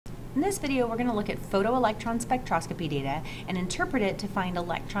In this video, we're going to look at photoelectron spectroscopy data and interpret it to find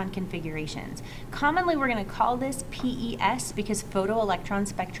electron configurations. Commonly, we're going to call this PES because photoelectron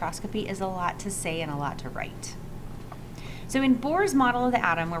spectroscopy is a lot to say and a lot to write. So in Bohr's model of the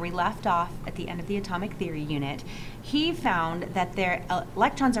atom, where we left off at the end of the atomic theory unit, he found that their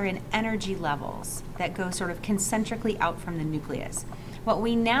electrons are in energy levels that go sort of concentrically out from the nucleus. What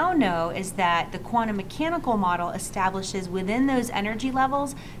we now know is that the quantum mechanical model establishes within those energy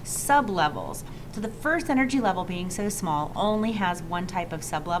levels sublevels. So the first energy level, being so small, only has one type of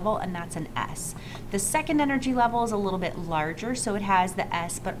sublevel, and that's an S. The second energy level is a little bit larger, so it has the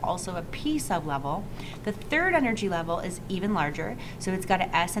S but also a P sublevel. The third energy level is even larger, so it's got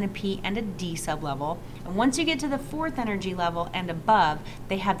an S and a P and a D sublevel. And once you get to the fourth energy level and above,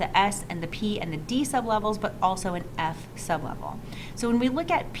 they have the S and the P and the D sublevels, but also an F sublevel. So when we look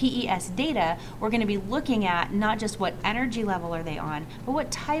at PES data, we're going to be looking at not just what energy level are they on, but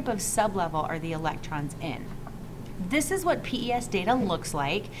what type of sublevel are the electrons in. This is what PES data looks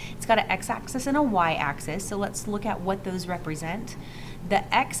like. It's got an x-axis and a y-axis, so let's look at what those represent.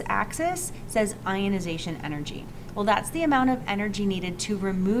 The x-axis says ionization energy. Well, that's the amount of energy needed to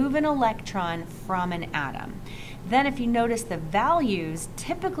remove an electron from an atom. Then if you notice the values,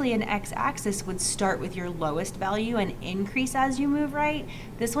 typically an x-axis would start with your lowest value and increase as you move right.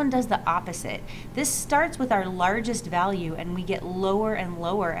 This one does the opposite. This starts with our largest value and we get lower and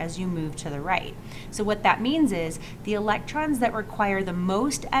lower as you move to the right. So what that means is the electrons that require the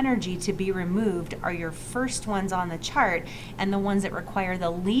most energy to be removed are your first ones on the chart, and the ones that require the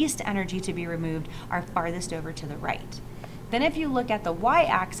least energy to be removed are farthest over to the right. Then if you look at the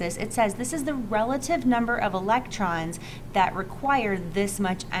y-axis, it says this is the relative number of electrons that require this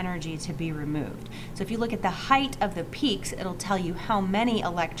much energy to be removed. So if you look at the height of the peaks, it'll tell you how many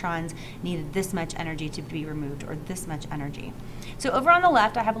electrons needed this much energy to be removed, or this much energy. So over on the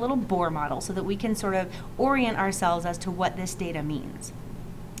left, I have a little Bohr model so that we can sort of orient ourselves as to what this data means.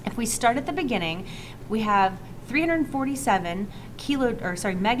 If we start at the beginning, we have 347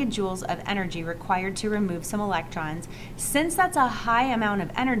 megajoules of energy required to remove some electrons. Since that's a high amount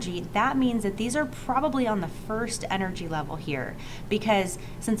of energy, that means that these are probably on the first energy level here, because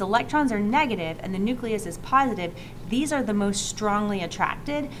since electrons are negative and the nucleus is positive, these are the most strongly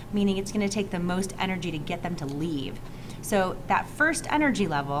attracted, meaning it's going to take the most energy to get them to leave. So that first energy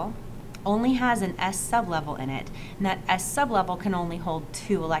level only has an S sublevel in it, and that S sublevel can only hold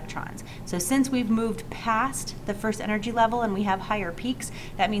 2 electrons. So since we've moved past the first energy level and we have higher peaks,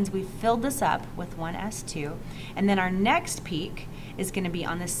 that means we've filled this up with one S2, and then our next peak is going to be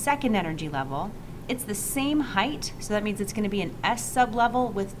on the second energy level. It's the same height, so that means it's going to be an S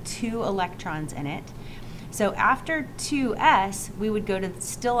sublevel with 2 electrons in it. So after 2s, we would go to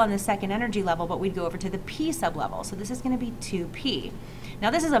still on the second energy level, but we'd go over to the P sublevel. So this is going to be 2p. Now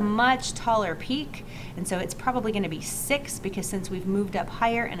this is a much taller peak, and so it's probably going to be 6, because since we've moved up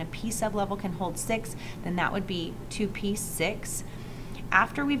higher and a P sublevel can hold 6, then that would be 2p6.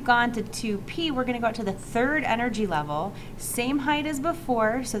 After we've gone to 2p, we're going to go out to the third energy level, same height as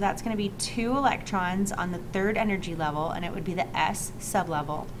before, so that's going to be 2 electrons on the third energy level, and it would be the S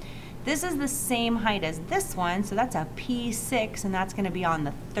sublevel. This is the same height as this one, so that's a P6, and that's going to be on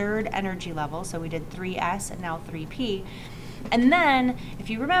the third energy level. So we did 3S and now 3P. And then,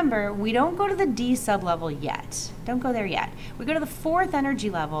 if you remember, we don't go to the D sublevel yet. Don't go there yet. We go to the fourth energy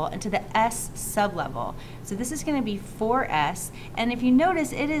level and to the S sublevel. So this is going to be 4S, and if you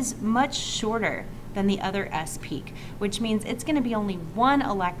notice, it is much shorter than the other S peak, which means it's going to be only 1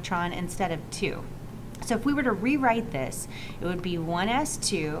 electron instead of 2. So if we were to rewrite this, it would be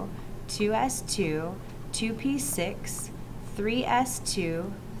 1s2, 2s2, 2p6,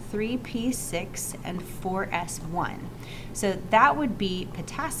 3s2, 3p6, and 4s1. So that would be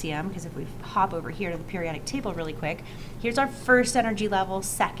potassium, because if we hop over here to the periodic table really quick, here's our first energy level,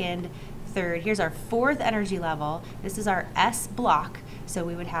 second, third. Here's our fourth energy level. This is our S block, so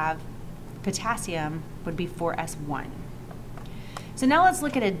we would have potassium would be 4s1. So now let's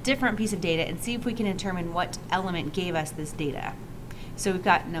look at a different piece of data and see if we can determine what element gave us this data. So we've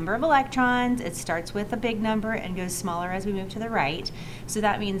got number of electrons. It starts with a big number and goes smaller as we move to the right. So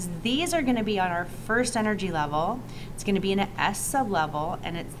that means these are going to be on our first energy level. It's going to be in an S sublevel,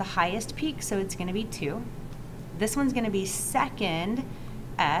 and it's the highest peak, so it's going to be 2. This one's going to be second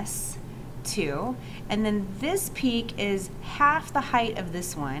S2, and then this peak is half the height of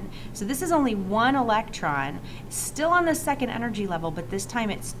this one. So this is only 1 electron, still on the second energy level, but this time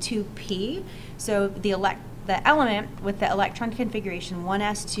it's 2p. So the element with the electron configuration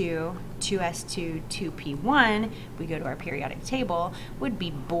 1s2, 2s2, 2p1, we go to our periodic table, would be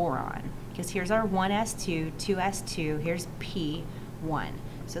boron. Because here's our 1s2, 2s2, here's p1.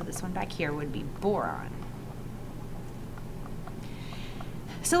 So this one back here would be boron.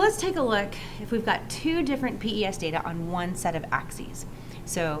 So let's take a look if we've got two different PES data on one set of axes.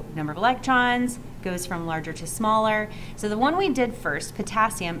 So number of electrons goes from larger to smaller. So the one we did first,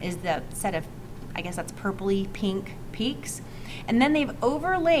 potassium, is the set of, I guess that's purpley pink peaks. And then they've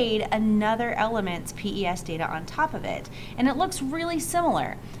overlaid another element's PES data on top of it. And it looks really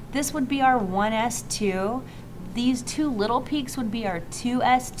similar. This would be our 1s2. These two little peaks would be our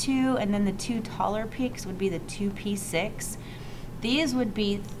 2s2, and then the two taller peaks would be the 2p6. These would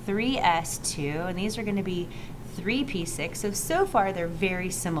be 3s2, and these are going to be 3p6. So far they're very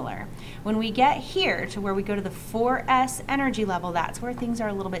similar. When we get here to where we go to the 4s energy level, that's where things are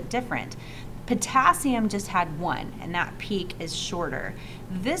a little bit different. Potassium just had one, and that peak is shorter.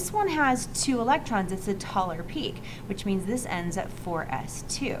 This one has 2 electrons. It's a taller peak, which means this ends at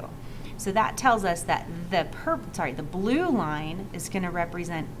 4s2. So that tells us that the blue line is going to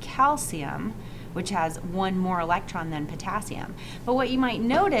represent calcium, which has one more electron than potassium. But what you might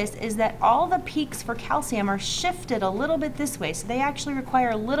notice is that all the peaks for calcium are shifted a little bit this way, so they actually require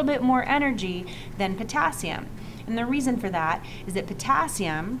a little bit more energy than potassium. And the reason for that is that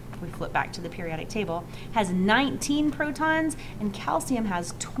potassium, if we flip back to the periodic table, has 19 protons and calcium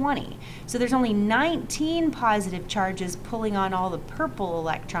has 20. So there's only 19 positive charges pulling on all the purple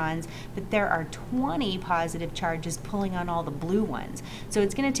electrons, but there are 20 positive charges pulling on all the blue ones. So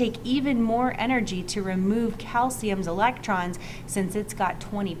it's going to take even more energy to remove calcium's electrons since it's got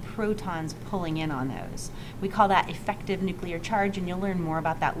 20 protons pulling in on those. We call that effective nuclear charge, and you'll learn more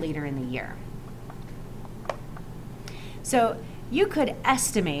about that later in the year. So you could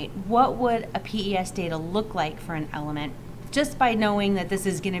estimate what would a PES data look like for an element just by knowing that this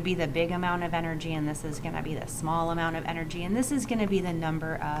is going to be the big amount of energy and this is going to be the small amount of energy and this is going to be the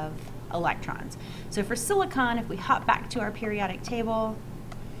number of electrons. So for silicon, if we hop back to our periodic table,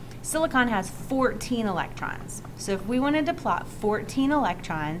 silicon has 14 electrons. So if we wanted to plot 14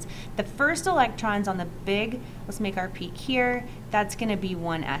 electrons, the first electrons on the big, let's make our peak here, that's going to be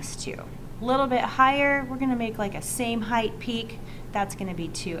 1s2. A little bit higher, we're going to make like a same height peak. That's going to be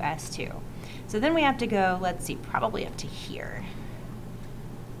 2s2. So then we have to go, let's see, probably up to here.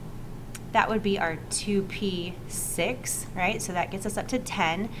 That would be our 2p6, right? So that gets us up to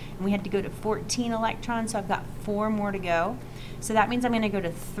 10. And we had to go to 14 electrons, so I've got 4 more to go. So that means I'm going to go to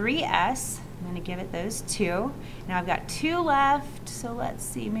 3s. I'm going to give it those 2. Now I've got 2 left, so let's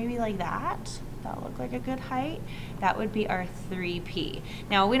see, maybe like that. That'll look like a good height. That would be our 3p.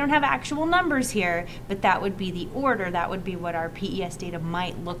 Now we don't have actual numbers here, but that would be the order. That would be what our PES data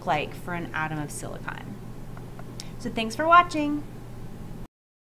might look like for an atom of silicon. So thanks for watching.